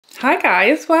Hi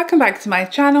guys, welcome back to my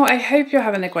channel. I hope you're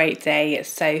having a great day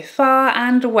so far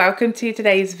and welcome to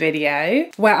today's video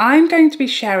where I'm going to be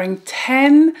sharing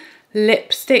 10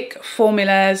 lipstick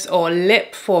formulas or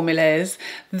lip formulas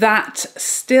that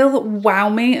still wow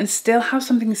me and still have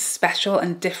something special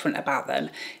and different about them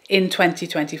in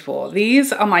 2024.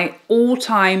 These are my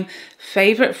all-time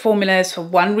favorite formulas for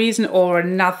one reason or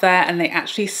another, and they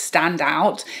actually stand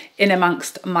out in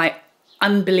amongst my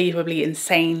unbelievably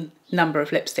insane number of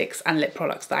lipsticks and lip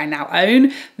products that I now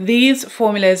own. These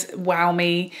formulas wow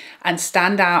me and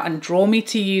stand out and draw me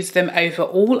to use them over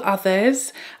all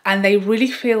others, and they really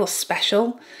feel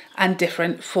special and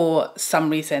different for some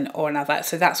reason or another.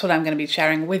 So that's what I'm going to be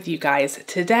sharing with you guys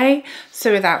today.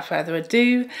 So without further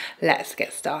ado, let's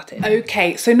get started.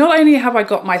 Okay, so not only have I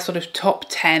got my sort of top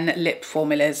 10 lip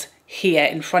formulas here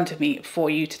in front of me for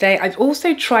you today, I've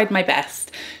also tried my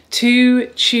best to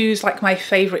choose like my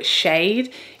favorite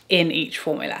shade in each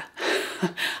formula.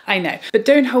 I know, but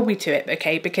don't hold me to it,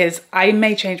 okay? Because I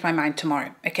may change my mind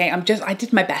tomorrow, okay? I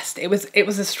did my best. It was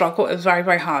a struggle. It was very,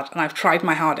 very hard. And I've tried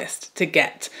my hardest to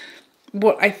get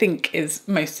what I think is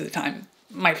most of the time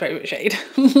my favorite shade.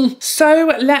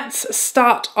 So let's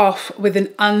start off with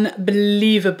an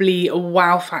unbelievably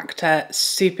wow factor,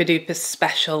 super duper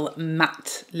special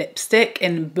matte lipstick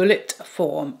in bullet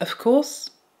form, of course.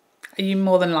 You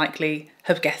more than likely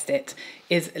have guessed it,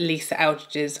 is Lisa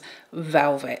Eldridge's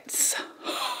Velvets.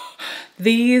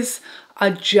 These are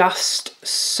just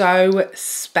so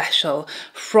special,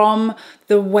 from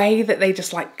the way that they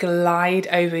just like glide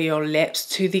over your lips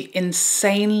to the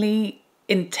insanely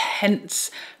intense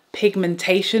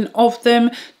pigmentation of them,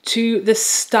 to the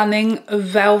stunning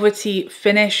velvety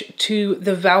finish, to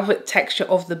the velvet texture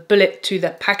of the bullet, to the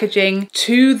packaging,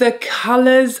 to the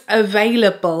colours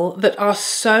available that are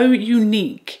so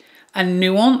unique and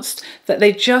nuanced that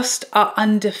they just are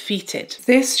undefeated.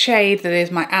 This shade that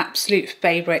is my absolute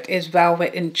favourite is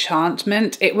Velvet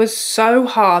Enchantment. It was so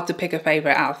hard to pick a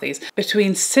favourite out of these.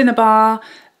 Between Cinnabar,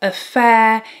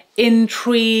 Affair,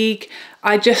 Intrigue,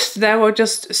 there were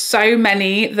just so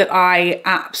many that I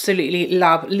absolutely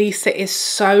love. Lisa is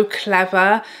so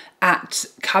clever at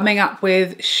coming up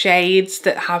with shades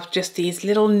that have just these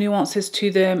little nuances to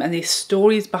them and these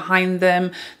stories behind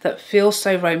them that feel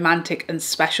so romantic and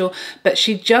special. But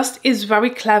she just is very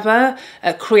clever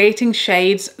at creating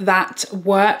shades that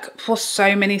work for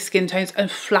so many skin tones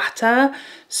and flatter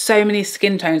so many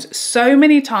skin tones. So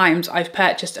many times I've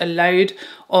purchased a load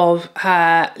of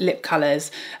her lip colours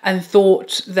and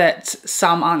thought that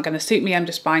some aren't going to suit me, I'm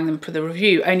just buying them for the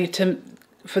review, only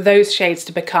for those shades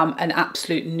to become an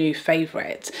absolute new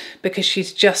favourite, because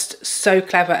she's just so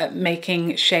clever at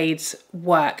making shades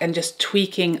work and just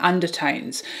tweaking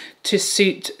undertones to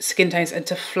suit skin tones and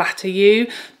to flatter you,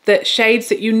 that shades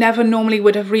that you never normally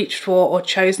would have reached for or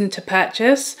chosen to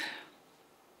purchase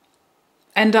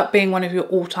end up being one of your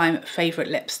all-time favourite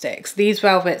lipsticks. These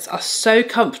velvets are so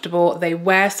comfortable, they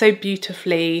wear so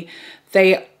beautifully,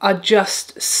 they are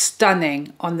just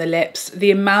stunning on the lips.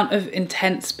 The amount of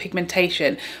intense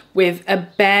pigmentation with a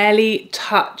barely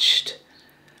touched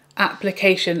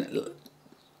application,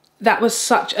 that was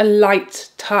such a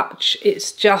light touch.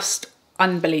 It's just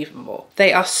unbelievable.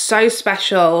 They are so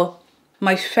special.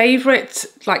 My favourite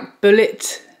like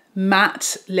bullet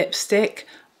matte lipstick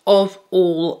of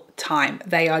all time.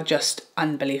 They are just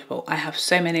unbelievable. I have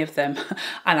so many of them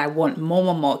and I want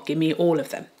more. Give me all of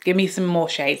them. Give me some more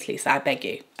shades, Lisa, I beg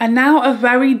you. And now a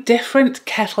very different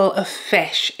kettle of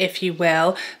fish, if you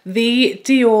will, the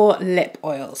Dior lip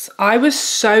oils. I was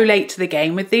so late to the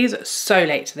game with these, so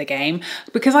late to the game,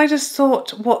 because I just thought,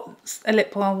 what's a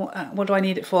lip oil? What do I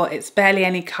need it for? It's barely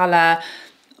any colour.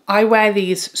 I wear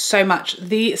these so much.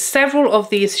 Several of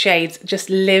these shades just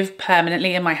live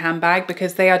permanently in my handbag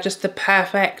because they are just the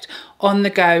perfect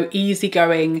on-the-go,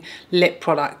 easygoing lip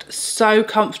product. So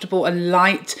comfortable and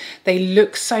light. They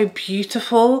look so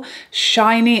beautiful,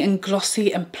 shiny and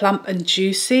glossy and plump and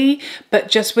juicy, but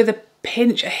just with a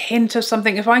hint of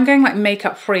something. If I'm going like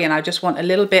makeup free and I just want a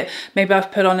little bit, maybe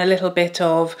I've put on a little bit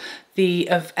of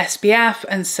SPF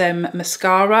and some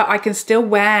mascara, I can still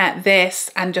wear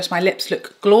this and just my lips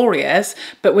look glorious,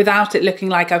 but without it looking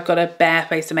like I've got a bare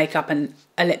face of makeup and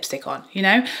a lipstick on, you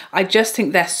know? I just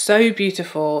think they're so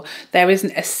beautiful. There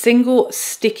isn't a single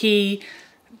sticky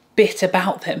bit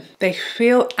about them. They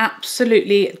feel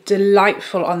absolutely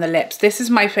delightful on the lips. This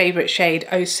is my favorite shade,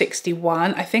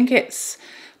 061. I think it's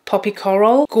Poppy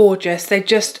Coral. Gorgeous. They're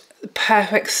just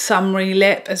perfect summery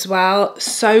lip as well.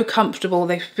 So comfortable.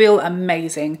 They feel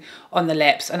amazing on the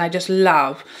lips, and I just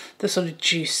love the sort of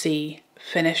juicy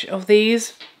finish of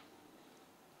these.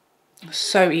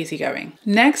 So easygoing.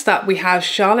 Next up, we have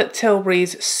Charlotte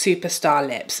Tilbury's Superstar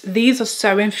Lips. These are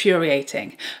so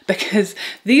infuriating because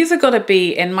these have got to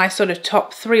be in my sort of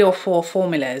top 3 or 4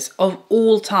 formulas of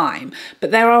all time,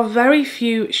 but there are very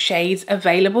few shades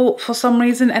available for some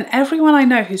reason, and everyone I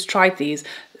know who's tried these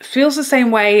feels the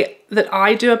same way that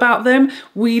I do about them.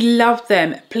 We love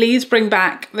them. Please bring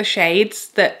back the shades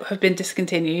that have been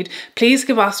discontinued. Please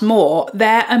give us more.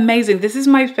 They're amazing. This is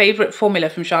my favorite formula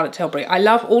from Charlotte Tilbury. I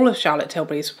love all of Charlotte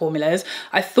Tilbury's formulas.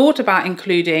 I thought about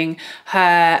including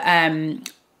her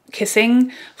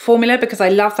kissing formula because I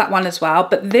love that one as well,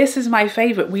 but this is my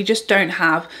favorite. We just don't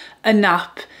have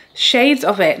enough shades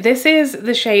of it. This is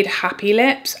the shade Happy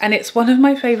Lips, and it's one of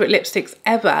my favorite lipsticks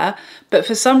ever, but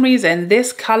for some reason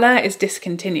this color is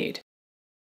discontinued.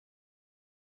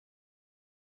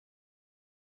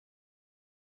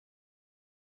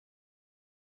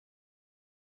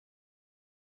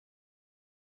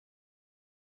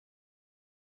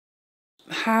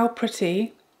 How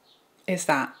pretty is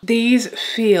that? These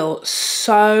feel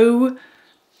so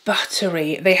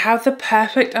buttery. They have the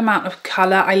perfect amount of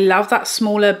color. I love that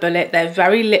smaller bullet. They're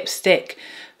very lipstick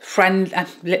friendly.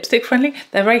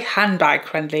 They're very handbag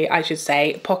friendly, I should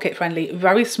say. Pocket friendly,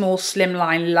 very small,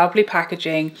 slimline, lovely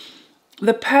packaging.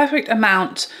 The perfect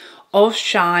amount of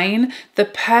shine, the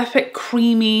perfect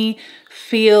creamy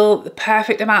feel, the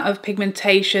perfect amount of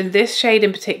pigmentation. This shade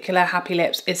in particular, Happy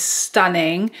Lips, is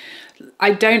stunning.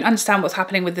 I don't understand what's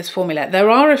happening with this formula.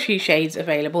 There are a few shades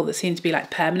available that seem to be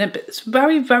like permanent, but it's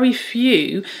very, very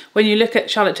few when you look at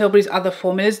Charlotte Tilbury's other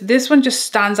formulas. This one just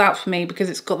stands out for me because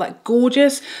it's got that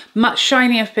gorgeous, much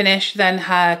shinier finish than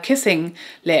her kissing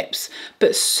lips,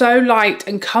 but so light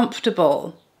and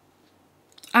comfortable.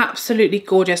 Absolutely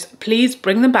gorgeous. Please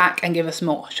bring them back and give us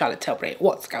more, Charlotte Tilbury.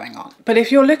 What's going on? But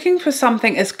if you're looking for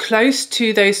something as close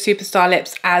to those Superstar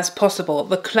Lips as possible,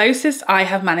 the closest I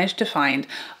have managed to find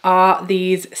are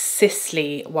these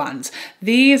Sisley ones.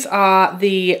 These are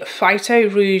the Phyto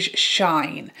Rouge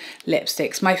Shine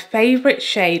lipsticks. My favorite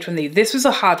shade from these. This was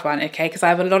a hard one, okay, because I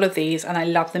have a lot of these and I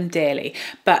love them dearly.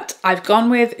 But I've gone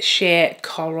with Sheer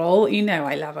Coral. You know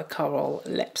I love a coral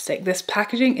lipstick. This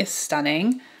packaging is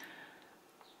stunning.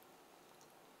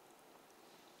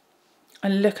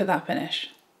 And look at that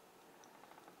finish.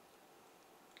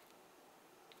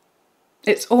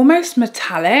 It's almost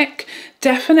metallic,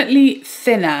 definitely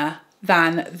thinner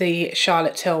than the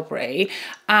Charlotte Tilbury,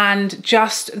 and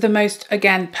just the most,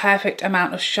 again, perfect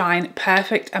amount of shine,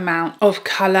 perfect amount of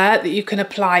colour that you can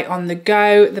apply on the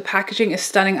go. The packaging is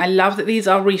stunning. I love that these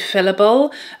are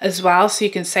refillable as well, so you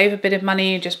can save a bit of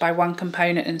money, just buy one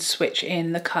component and switch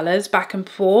in the colours back and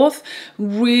forth.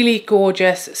 Really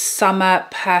gorgeous summer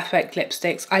perfect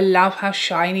lipsticks. I love how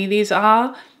shiny these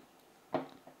are,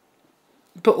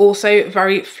 but also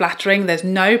very flattering. There's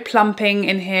no plumping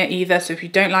in here either, so if you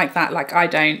don't like that, like I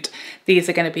don't, these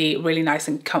are going to be really nice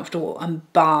and comfortable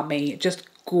and balmy, just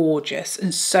gorgeous,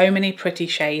 and so many pretty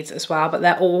shades as well, but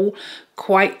they're all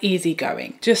quite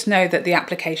easygoing. Just know that the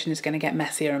application is going to get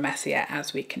messier and messier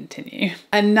as we continue.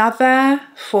 Another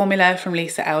formula from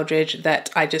Lisa Eldridge that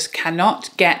I just cannot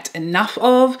get enough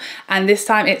of, and this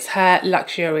time it's her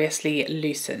Luxuriously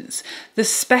Lucents. The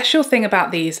special thing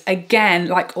about these, again,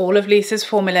 like all of Lisa's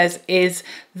formulas, is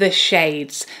the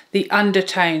shades, the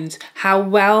undertones, how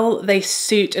well they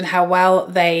suit and how well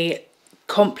they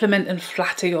complement and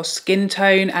flatter your skin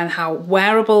tone, and how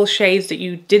wearable shades that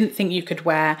you didn't think you could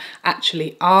wear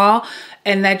actually are,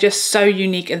 and they're just so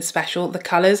unique and special, the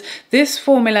colors. This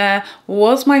formula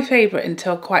was my favorite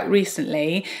until quite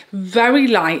recently. Very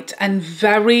light and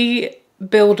very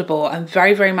buildable and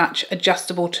very, very much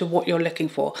adjustable to what you're looking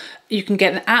for. You can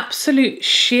get an absolute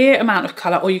sheer amount of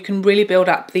color, or you can really build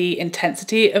up the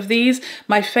intensity of these.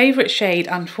 My favorite shade,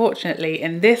 unfortunately,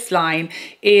 in this line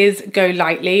is Go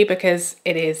Lightly, because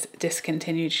it is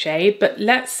discontinued shade, but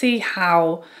let's see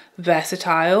how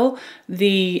versatile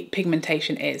the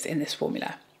pigmentation is in this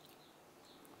formula.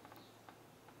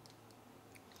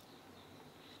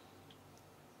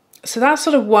 So that's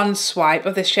sort of one swipe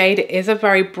of the shade. It is a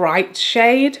very bright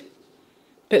shade,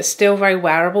 but still very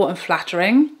wearable and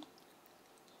flattering.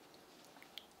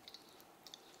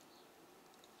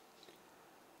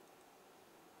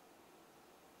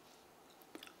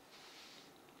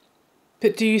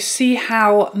 But do you see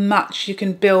how much you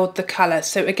can build the colour?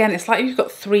 So again, it's like you've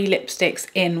got 3 lipsticks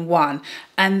in one,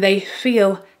 and they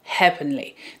feel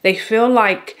heavenly. They feel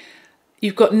like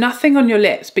you've got nothing on your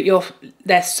lips, but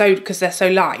because they're so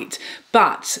light,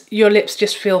 but your lips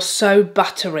just feel so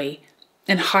buttery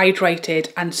and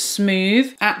hydrated and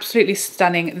smooth. Absolutely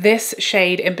stunning. This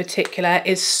shade in particular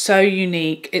is so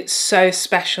unique. It's so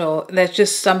special. There's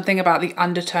just something about the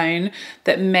undertone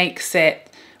that makes it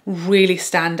really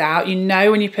stand out. You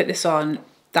know when you put this on,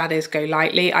 that is Go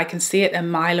Lightly. I can see it a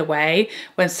mile away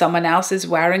when someone else is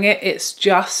wearing it. It's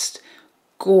just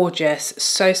gorgeous,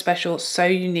 so special, so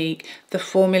unique. The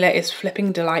formula is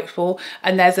flipping delightful,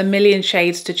 and there's a million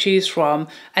shades to choose from,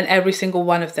 and every single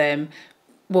one of them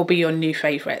will be your new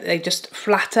favorite. They just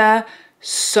flatter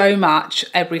so much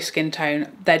every skin tone.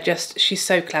 She's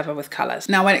so clever with colors.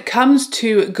 Now, when it comes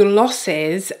to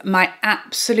glosses, my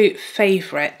absolute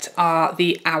favorite are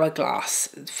the Hourglass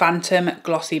Phantom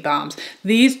Glossy Balms.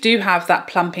 These do have that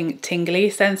plumping, tingly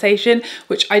sensation,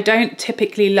 which I don't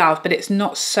typically love, but it's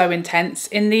not so intense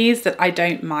in these that I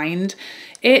don't mind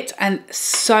it. And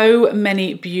so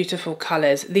many beautiful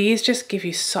colors. These just give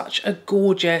you such a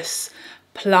gorgeous,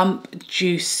 plump,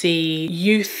 juicy,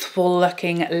 youthful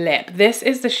looking lip. This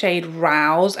is the shade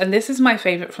Rouse, and this is my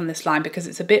favorite from this line because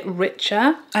it's a bit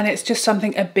richer and it's just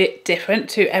something a bit different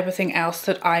to everything else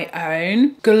that I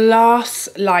own.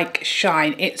 Glass-like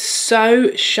shine. It's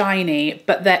so shiny,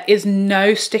 but there is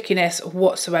no stickiness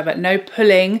whatsoever, no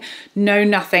pulling, no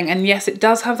nothing. And yes, it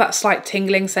does have that slight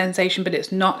tingling sensation, but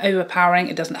it's not overpowering.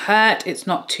 It doesn't hurt. It's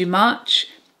not too much.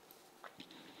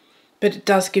 But it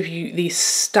does give you these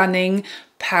stunning,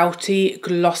 pouty,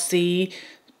 glossy,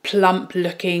 plump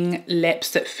looking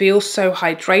lips that feel so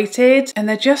hydrated. And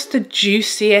they're just the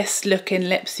juiciest looking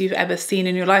lips you've ever seen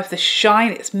in your life. The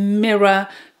shine, it's mirror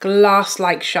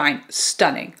glass-like shine.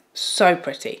 Stunning. So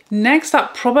pretty. Next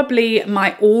up, probably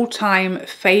my all-time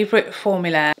favorite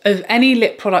formula of any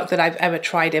lip product that I've ever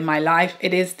tried in my life.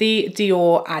 It is the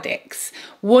Dior Addicts.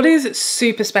 What is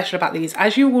super special about these,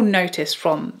 as you will notice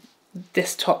from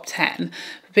this top 10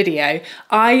 video,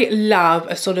 I love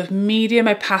a sort of medium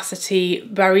opacity,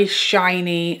 very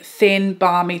shiny, thin,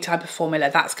 balmy type of formula.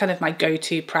 That's kind of my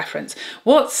go-to preference.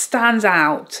 What stands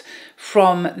out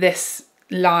from this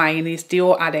line, these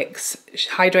Dior Addicts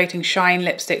Hydrating Shine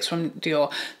lipsticks from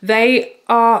Dior, they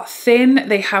are thin,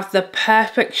 they have the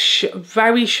perfect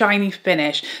very shiny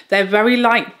finish, they're very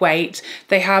lightweight,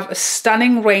 they have a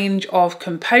stunning range of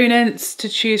components to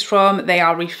choose from, they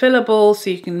are refillable so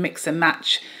you can mix and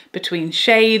match between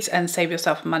shades and save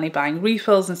yourself money buying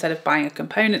refills instead of buying a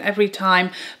component every time.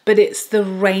 But it's the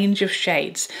range of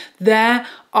shades. There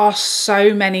are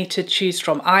so many to choose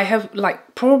from. I have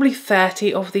like probably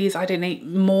 30 of these. I don't need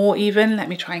more even. Let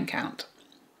me try and count.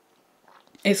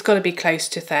 It's got to be close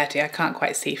to 30. I can't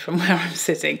quite see from where I'm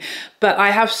sitting, but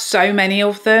I have so many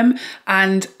of them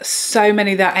and so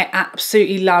many that I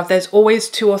absolutely love. There's always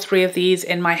 2 or 3 of these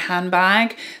in my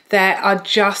handbag. There are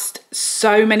just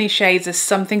so many shades. There's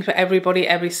something for everybody,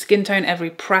 every skin tone,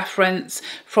 every preference,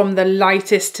 from the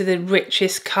lightest to the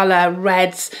richest color,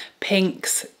 reds,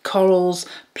 pinks, corals,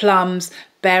 plums,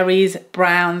 berries,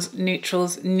 browns,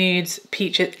 neutrals, nudes,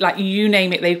 peaches, like you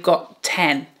name it, they've got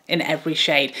 10 in every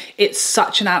shade. It's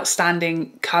such an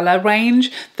outstanding color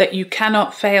range that you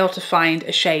cannot fail to find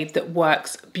a shade that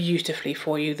works beautifully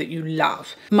for you, that you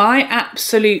love. My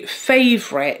absolute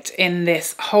favorite in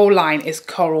this whole line is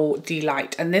Coral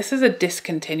D-Lite, and this is a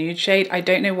discontinued shade. I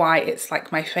don't know why, it's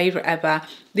like my favorite ever.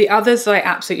 The others that I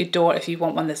absolutely adore, if you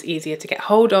want one that's easier to get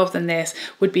hold of than this,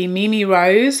 would be Mimi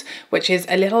Rose, which is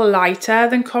a little lighter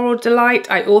than Coral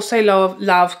Delight. I also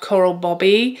love Coral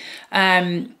Bobby.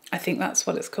 I think that's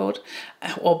what it's called,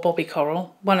 or Bobby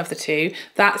Coral, one of the two.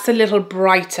 That's a little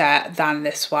brighter than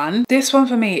this one. This one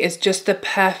for me is just the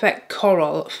perfect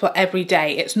coral for every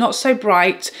day. It's not so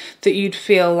bright that you'd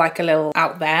feel like a little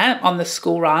out there on the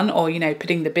school run or, you know,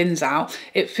 putting the bins out.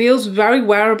 It feels very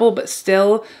wearable, but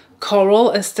still coral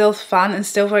and still fun and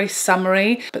still very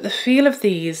summery. But the feel of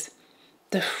these,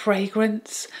 the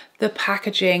fragrance, the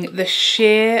packaging, the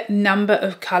sheer number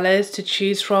of colors to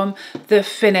choose from, the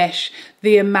finish,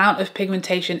 the amount of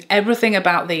pigmentation, everything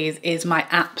about these is my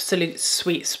absolute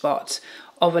sweet spot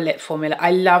of a lip formula.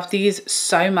 I love these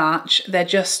so much. They're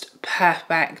just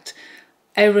perfect.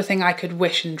 Everything I could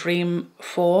wish and dream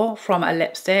for from a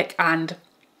lipstick, and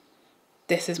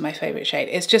this is my favorite shade.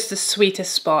 It's just the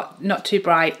sweetest spot, not too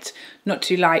bright, not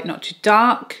too light, not too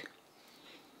dark.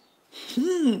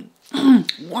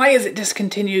 Why is it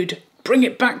discontinued? Bring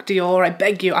it back, Dior, I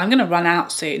beg you. I'm going to run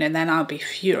out soon and then I'll be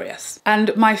furious.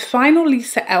 And my final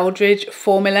Lisa Eldridge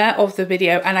formula of the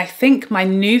video, and I think my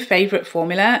new favorite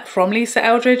formula from Lisa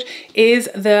Eldridge, is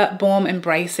the Baume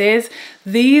Embraces.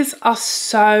 These are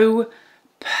so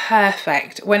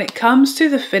perfect. When it comes to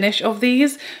the finish of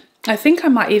these, I think I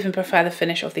might even prefer the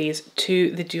finish of these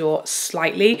to the Dior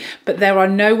slightly, but there are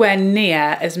nowhere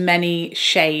near as many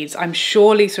shades. I'm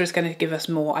sure Lisa is going to give us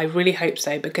more. I really hope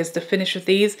so, because the finish of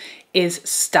these is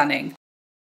stunning.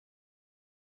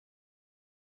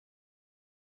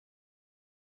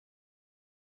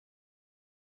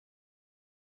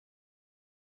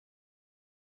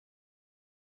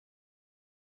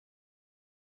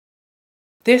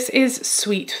 This is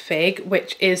Sweet Fig,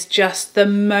 which is just the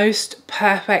most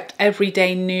perfect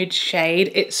everyday nude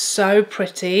shade. It's so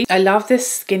pretty. I love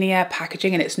this skinnier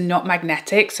packaging, and it's not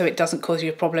magnetic, so it doesn't cause you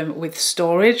a problem with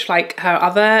storage like how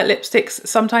other lipsticks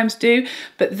sometimes do.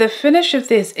 But the finish of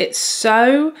this, it's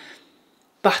so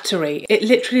buttery. It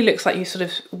literally looks like you sort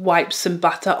of wipe some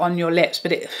butter on your lips,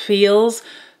 but it feels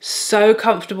so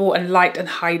comfortable and light and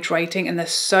hydrating, and they're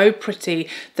so pretty.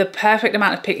 The perfect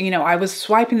amount of pigment. You know, I was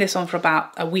swiping this on for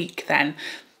about a week then,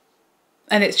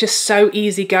 and it's just so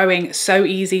easy going, so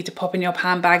easy to pop in your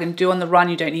handbag and do on the run.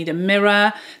 You don't need a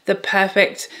mirror. The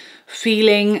perfect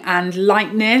feeling and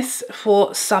lightness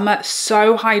for summer,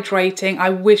 so hydrating. I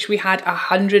wish we had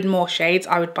 100 more shades.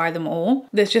 I would buy them all.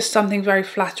 There's just something very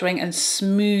flattering and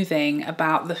smoothing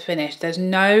about the finish. There's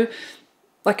no,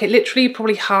 like, it literally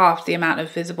probably half the amount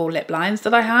of visible lip lines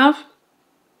that I have,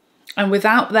 and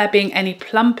without there being any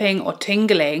plumping or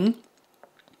tingling,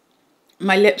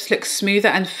 my lips look smoother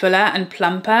and fuller and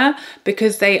plumper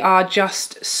because they are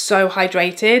just so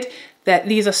hydrated. That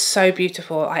these are so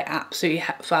beautiful. I absolutely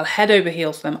fell head over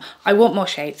heels for them. I want more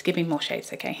shades. Give me more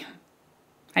shades, okay?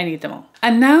 I need them all.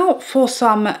 And now for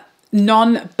some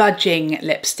non-budging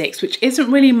lipsticks, which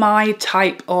isn't really my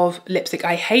type of lipstick.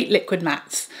 I hate liquid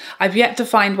mattes. I've yet to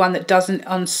find one that doesn't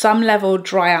on some level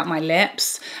dry out my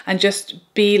lips and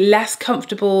just be less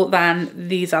comfortable than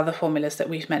these other formulas that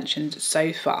we've mentioned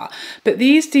so far. But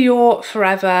these Dior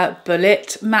Forever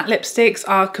Bullet matte lipsticks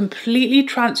are completely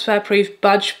transfer-proof,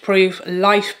 budge-proof,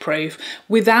 life-proof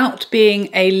without being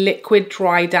a liquid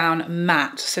dry down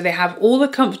matte. So they have all the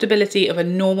comfortability of a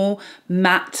normal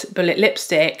matte bullet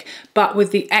lipstick, but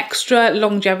with the extra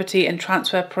longevity and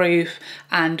transfer proof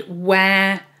and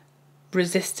wear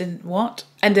resistant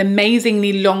and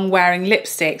amazingly long wearing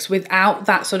lipsticks without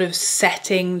that sort of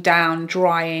setting down,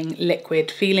 drying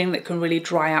liquid feeling that can really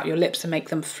dry out your lips and make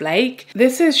them flake.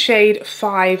 This is shade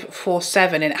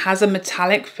 547. It has a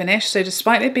metallic finish, so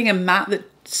despite it being a matte that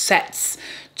sets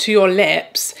to your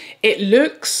lips, it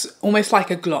looks almost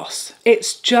like a gloss.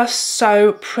 It's just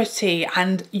so pretty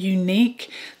and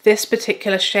unique. This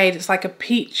particular shade, it's like a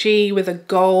peachy with a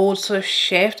gold sort of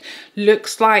shift,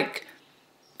 looks like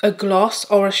a gloss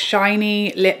or a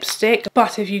shiny lipstick,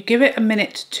 but if you give it a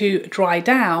minute to dry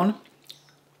down,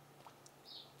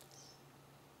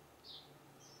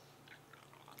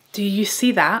 do you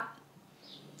see that?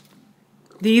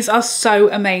 These are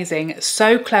so amazing,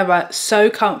 so clever, so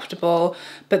comfortable,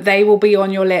 but they will be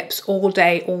on your lips all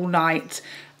day, all night,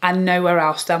 and nowhere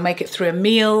else. They'll make it through a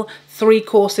meal, 3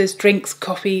 courses, drinks,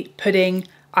 coffee, pudding,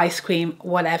 ice cream,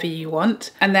 whatever you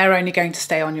want, and they're only going to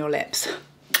stay on your lips.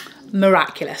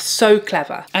 Miraculous, so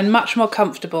clever, and much more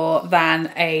comfortable than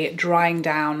a drying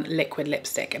down liquid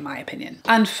lipstick in my opinion.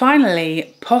 And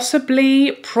finally,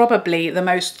 possibly, probably the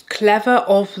most clever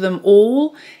of them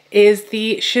all is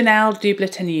the Chanel Double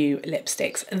Tenue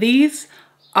lipsticks. These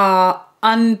are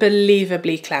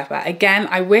unbelievably clever. Again,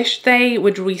 I wish they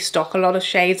would restock a lot of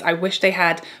shades. I wish they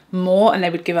had more and they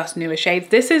would give us newer shades.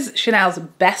 This is Chanel's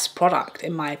best product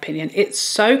in my opinion. It's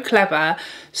so clever,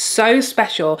 so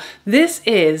special. This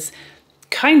is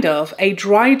kind of a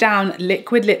dry down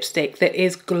liquid lipstick that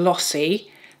is glossy,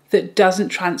 that doesn't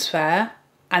transfer,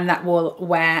 and that will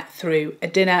wear through a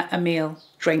dinner, a meal,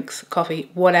 drinks, coffee,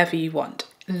 whatever you want.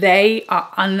 They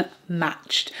are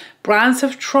unmatched. Brands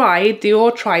have tried,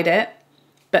 Dior tried it,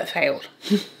 but failed.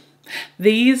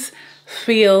 These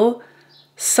feel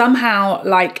somehow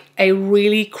like a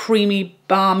really creamy,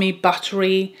 balmy,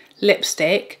 buttery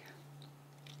lipstick,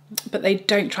 but they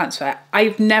don't transfer.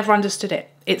 I've never understood it.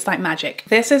 It's like magic.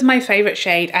 This is my favorite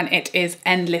shade and it is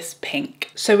Endless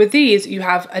Pink. So with these, you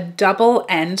have a double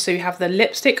end. So you have the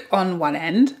lipstick on one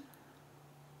end.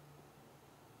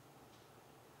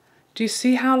 Do you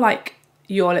see how like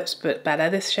your lips but better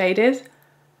this shade is?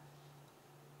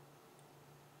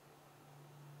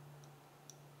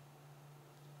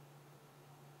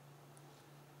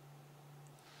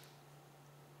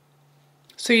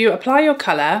 So you apply your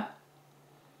colour,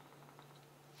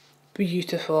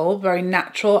 beautiful, very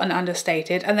natural and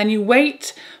understated, and then you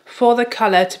wait for the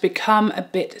colour to become a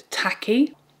bit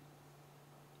tacky.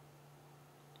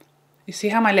 You see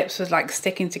how my lips was like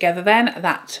sticking together then?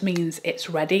 That means it's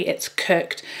ready, it's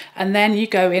cooked. And then you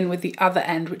go in with the other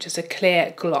end, which is a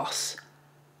clear gloss.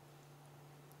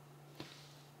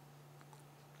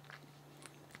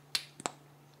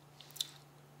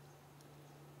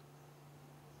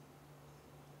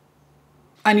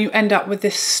 and you end up with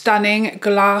this stunning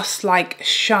glass-like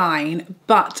shine.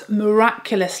 But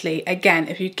miraculously, again,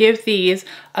 if you give these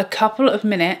a couple of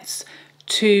minutes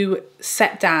to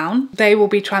set down, they will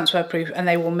be transfer proof and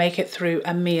they will make it through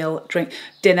a meal, drink,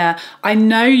 dinner. I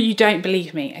know you don't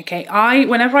believe me, okay?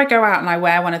 Whenever I go out and I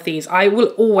wear one of these, I will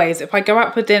always, if I go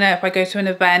out for dinner, if I go to an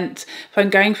event, if I'm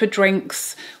going for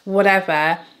drinks,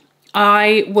 whatever,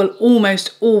 I will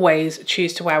almost always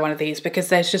choose to wear one of these because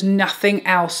there's just nothing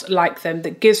else like them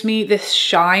that gives me this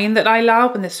shine that I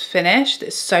love and this finish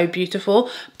that's so beautiful,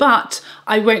 but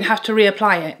I won't have to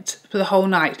reapply it for the whole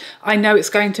night. I know it's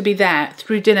going to be there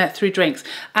through dinner, through drinks.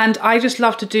 And I just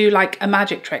love to do like a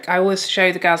magic trick. I always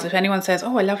show the girls, if anyone says,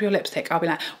 oh, I love your lipstick, I'll be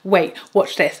like, wait,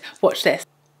 watch this, watch this.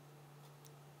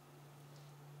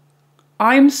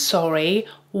 I'm sorry,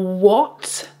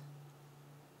 what?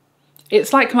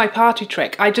 It's like my party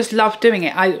trick. I just love doing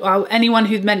it. Anyone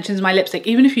who mentions my lipstick,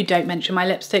 even if you don't mention my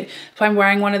lipstick, if I'm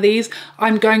wearing one of these,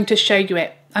 I'm going to show you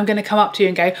it. I'm going to come up to you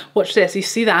and go, watch this. You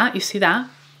see that? You see that?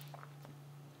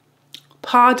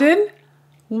 Pardon?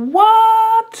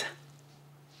 What?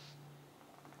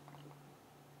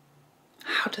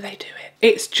 How do they do it?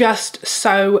 It's just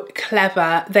so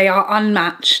clever. They are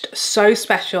unmatched, so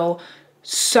special,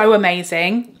 so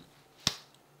amazing.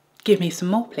 Give me some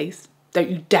more, please. Don't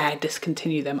you dare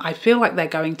discontinue them. I feel like they're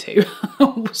going to.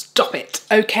 Stop it.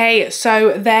 Okay,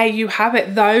 so there you have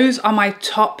it. Those are my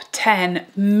top 10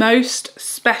 most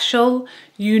special,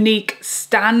 unique,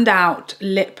 standout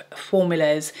lip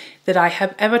formulas that I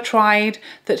have ever tried,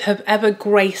 that have ever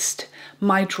graced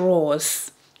my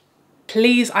drawers.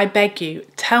 Please, I beg you,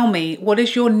 tell me, what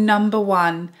is your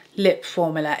 #1 lip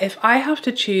formula? If I have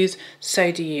to choose,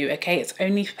 so do you, okay? It's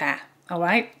only fair. All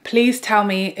right, please tell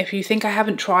me if you think I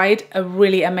haven't tried a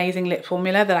really amazing lip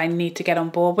formula that I need to get on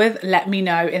board with. Let me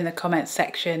know in the comments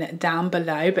section down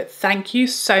below. But thank you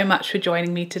so much for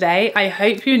joining me today. I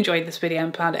hope you enjoyed this video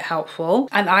and found it helpful.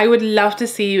 And I would love to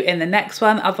see you in the next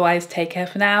one. Otherwise, take care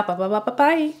for now. Bye, bye, bye, bye,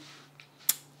 bye.